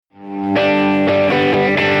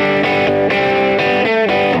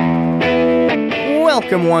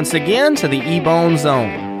welcome once again to the E-Bone Zone.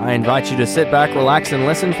 I invite you to sit back, relax, and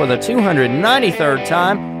listen for the 293rd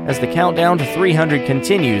time as the countdown to 300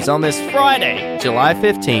 continues on this Friday, July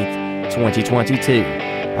 15th, 2022.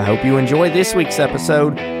 I hope you enjoy this week's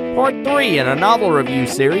episode, part 3 in a novel review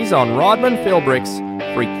series on Rodman Philbrick's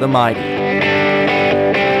Freak the Mighty.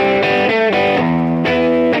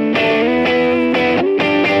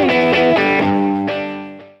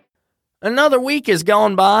 Another week has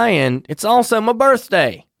gone by, and it's also my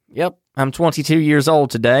birthday. Yep, I'm 22 years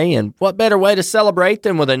old today, and what better way to celebrate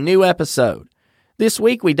than with a new episode? This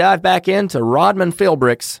week, we dive back into Rodman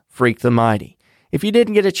Philbrick's Freak the Mighty. If you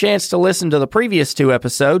didn't get a chance to listen to the previous 2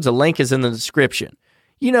 episodes, a link is in the description.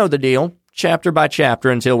 You know the deal, chapter by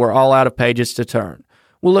chapter until we're all out of pages to turn.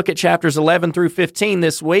 We'll look at chapters 11 through 15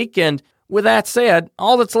 this week, and with that said,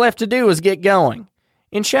 all that's left to do is get going.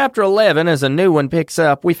 In Chapter 11, as a new one picks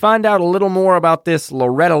up, we find out a little more about this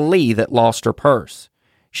Loretta Lee that lost her purse.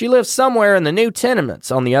 She lives somewhere in the new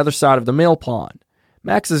tenements on the other side of the mill pond.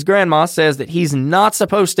 Max's grandma says that he's not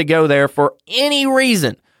supposed to go there for any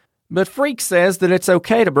reason, but Freak says that it's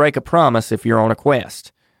okay to break a promise if you're on a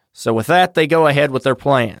quest. So with that, they go ahead with their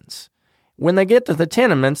plans. When they get to the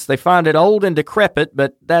tenements, they find it old and decrepit,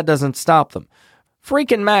 but that doesn't stop them.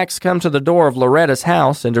 Freak and Max come to the door of Loretta's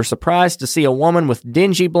house and are surprised to see a woman with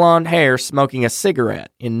dingy blonde hair smoking a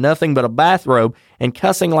cigarette in nothing but a bathrobe and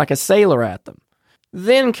cussing like a sailor at them.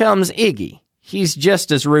 Then comes Iggy. He's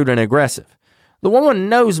just as rude and aggressive. The woman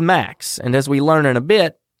knows Max, and as we learn in a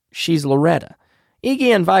bit, she's Loretta.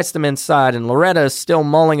 Iggy invites them inside, and Loretta is still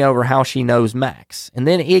mulling over how she knows Max. And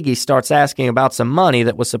then Iggy starts asking about some money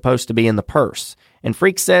that was supposed to be in the purse. And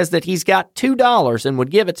Freak says that he's got $2 and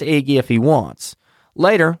would give it to Iggy if he wants.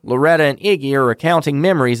 Later, Loretta and Iggy are recounting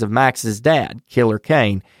memories of Max's dad, Killer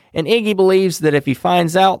Kane, and Iggy believes that if he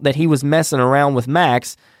finds out that he was messing around with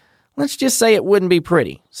Max, let's just say it wouldn't be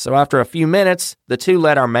pretty. So after a few minutes, the two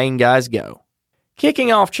let our main guys go.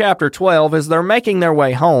 Kicking off Chapter 12, as they're making their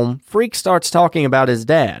way home, Freak starts talking about his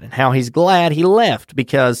dad and how he's glad he left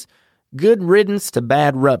because good riddance to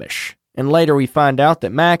bad rubbish. And later we find out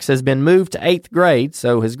that Max has been moved to 8th grade,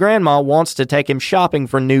 so his grandma wants to take him shopping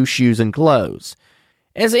for new shoes and clothes.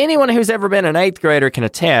 As anyone who's ever been an 8th grader can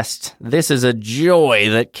attest, this is a joy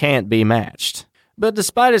that can't be matched. But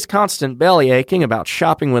despite his constant belly aching about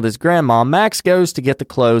shopping with his grandma, Max goes to get the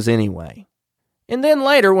clothes anyway. And then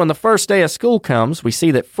later, when the first day of school comes, we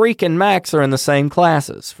see that Freak and Max are in the same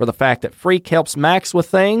classes, for the fact that Freak helps Max with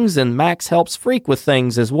things and Max helps Freak with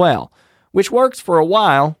things as well, which works for a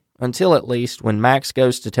while, until at least when Max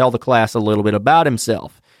goes to tell the class a little bit about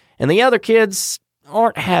himself, and the other kids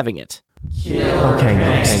aren't having it. Okay,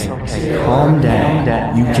 Max. Calm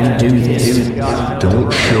down. You can do this.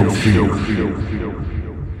 Don't show fear.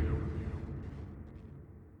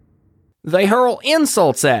 They hurl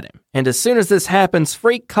insults at him, and as soon as this happens,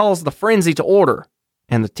 Freak calls the frenzy to order,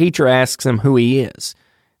 and the teacher asks him who he is.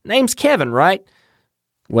 Name's Kevin, right?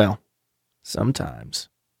 Well, sometimes.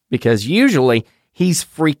 Because usually, he's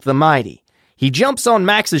Freak the Mighty. He jumps on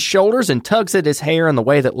Max's shoulders and tugs at his hair in the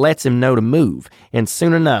way that lets him know to move, and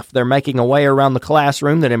soon enough, they're making a way around the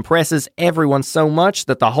classroom that impresses everyone so much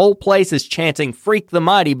that the whole place is chanting Freak the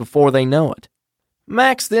Mighty before they know it.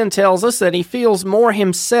 Max then tells us that he feels more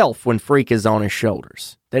himself when Freak is on his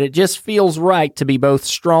shoulders, that it just feels right to be both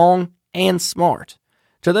strong and smart.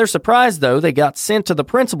 To their surprise, though, they got sent to the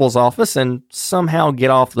principal's office and somehow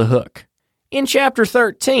get off the hook. In Chapter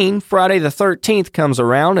 13, Friday the 13th comes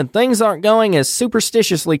around and things aren't going as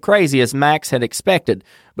superstitiously crazy as Max had expected,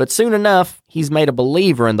 but soon enough, he's made a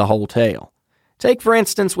believer in the whole tale. Take, for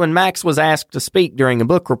instance, when Max was asked to speak during a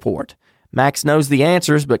book report. Max knows the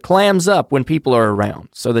answers but clams up when people are around,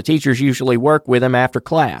 so the teachers usually work with him after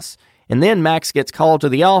class. And then Max gets called to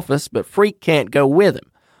the office, but Freak can't go with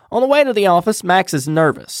him. On the way to the office, Max is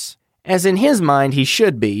nervous, as in his mind he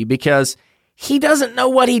should be, because he doesn't know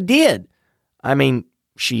what he did. I mean,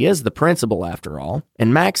 she is the principal after all,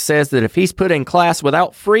 and Max says that if he's put in class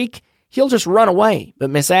without Freak, he'll just run away,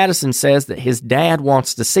 but Miss Addison says that his dad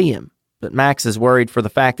wants to see him. But Max is worried for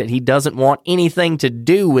the fact that he doesn't want anything to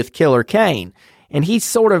do with Killer Kane, and he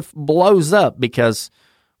sort of blows up because,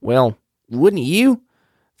 well, wouldn't you?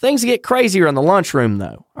 Things get crazier in the lunchroom,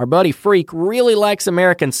 though. Our buddy Freak really likes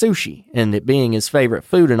American sushi, and it being his favorite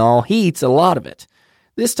food and all, he eats a lot of it.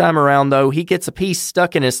 This time around, though, he gets a piece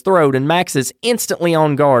stuck in his throat, and Max is instantly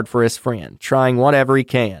on guard for his friend, trying whatever he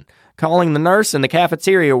can, calling the nurse and the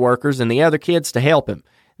cafeteria workers and the other kids to help him.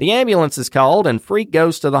 The ambulance is called, and Freak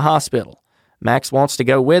goes to the hospital. Max wants to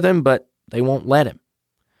go with him, but they won't let him.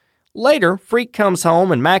 Later, Freak comes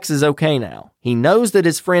home, and Max is okay now. He knows that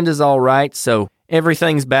his friend is all right, so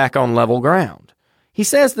everything's back on level ground. He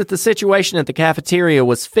says that the situation at the cafeteria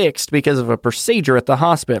was fixed because of a procedure at the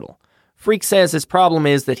hospital. Freak says his problem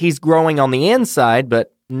is that he's growing on the inside,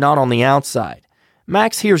 but not on the outside.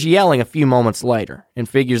 Max hears yelling a few moments later and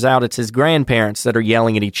figures out it's his grandparents that are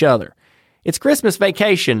yelling at each other. It's Christmas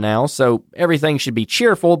vacation now, so everything should be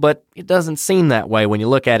cheerful, but it doesn't seem that way when you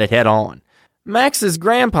look at it head on. Max's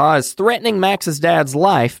grandpa is threatening Max's dad's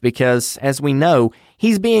life because, as we know,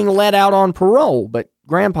 he's being let out on parole, but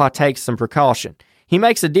Grandpa takes some precaution. He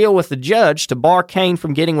makes a deal with the judge to bar Kane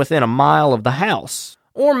from getting within a mile of the house,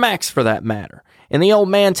 or Max for that matter, and the old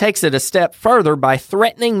man takes it a step further by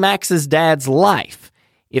threatening Max's dad's life.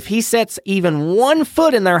 If he sets even 1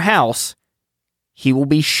 foot in their house, he will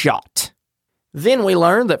be shot. Then we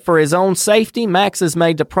learn that for his own safety, Max has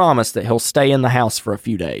made to promise that he'll stay in the house for a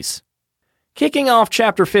few days. Kicking off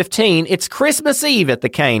Chapter 15, it's Christmas Eve at the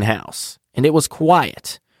Kane house, and it was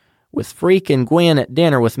quiet. With Freak and Gwen at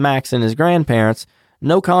dinner with Max and his grandparents,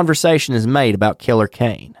 no conversation is made about Killer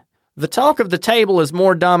Kane. The talk of the table is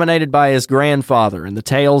more dominated by his grandfather and the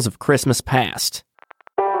tales of Christmas past.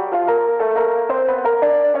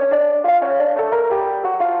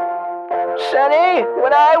 Sonny,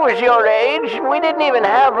 when I was your age, we didn't even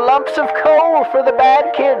have lumps of coal for the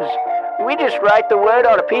bad kids. We just write the word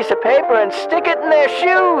on a piece of paper and stick it in their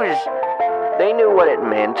shoes. They knew what it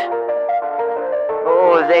meant.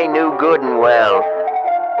 Oh, they knew good and well.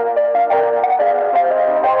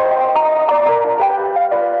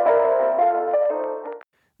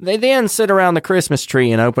 They then sit around the Christmas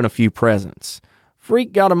tree and open a few presents.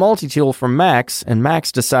 Freak got a multi-tool from Max, and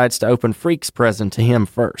Max decides to open Freak's present to him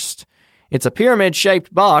first. It's a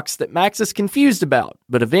pyramid-shaped box that Max is confused about,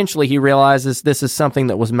 but eventually he realizes this is something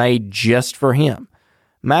that was made just for him.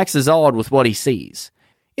 Max is awed with what he sees.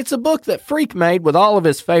 It's a book that Freak made with all of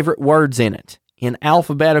his favorite words in it, in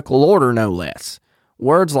alphabetical order no less.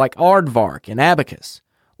 Words like aardvark and abacus.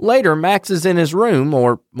 Later, Max is in his room,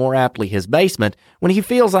 or more aptly his basement, when he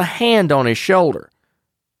feels a hand on his shoulder.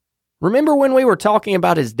 Remember when we were talking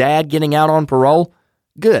about his dad getting out on parole?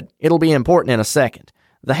 Good, it'll be important in a second.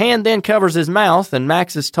 The hand then covers his mouth, and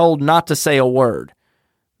Max is told not to say a word.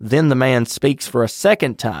 Then the man speaks for a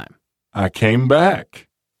second time. I came back.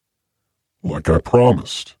 Like I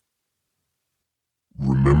promised.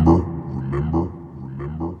 Remember?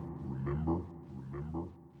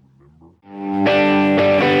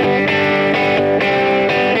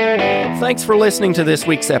 Thanks for listening to this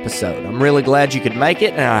week's episode. I'm really glad you could make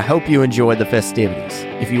it, and I hope you enjoyed the festivities.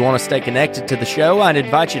 If you want to stay connected to the show, I'd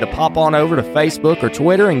invite you to pop on over to Facebook or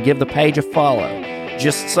Twitter and give the page a follow.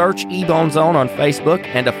 Just search E-Bone Zone on Facebook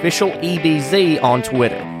and Official EBZ on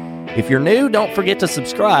Twitter. If you're new, don't forget to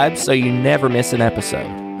subscribe so you never miss an episode.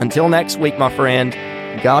 Until next week, my friend,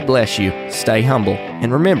 God bless you, stay humble,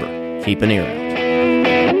 and remember, keep an ear out.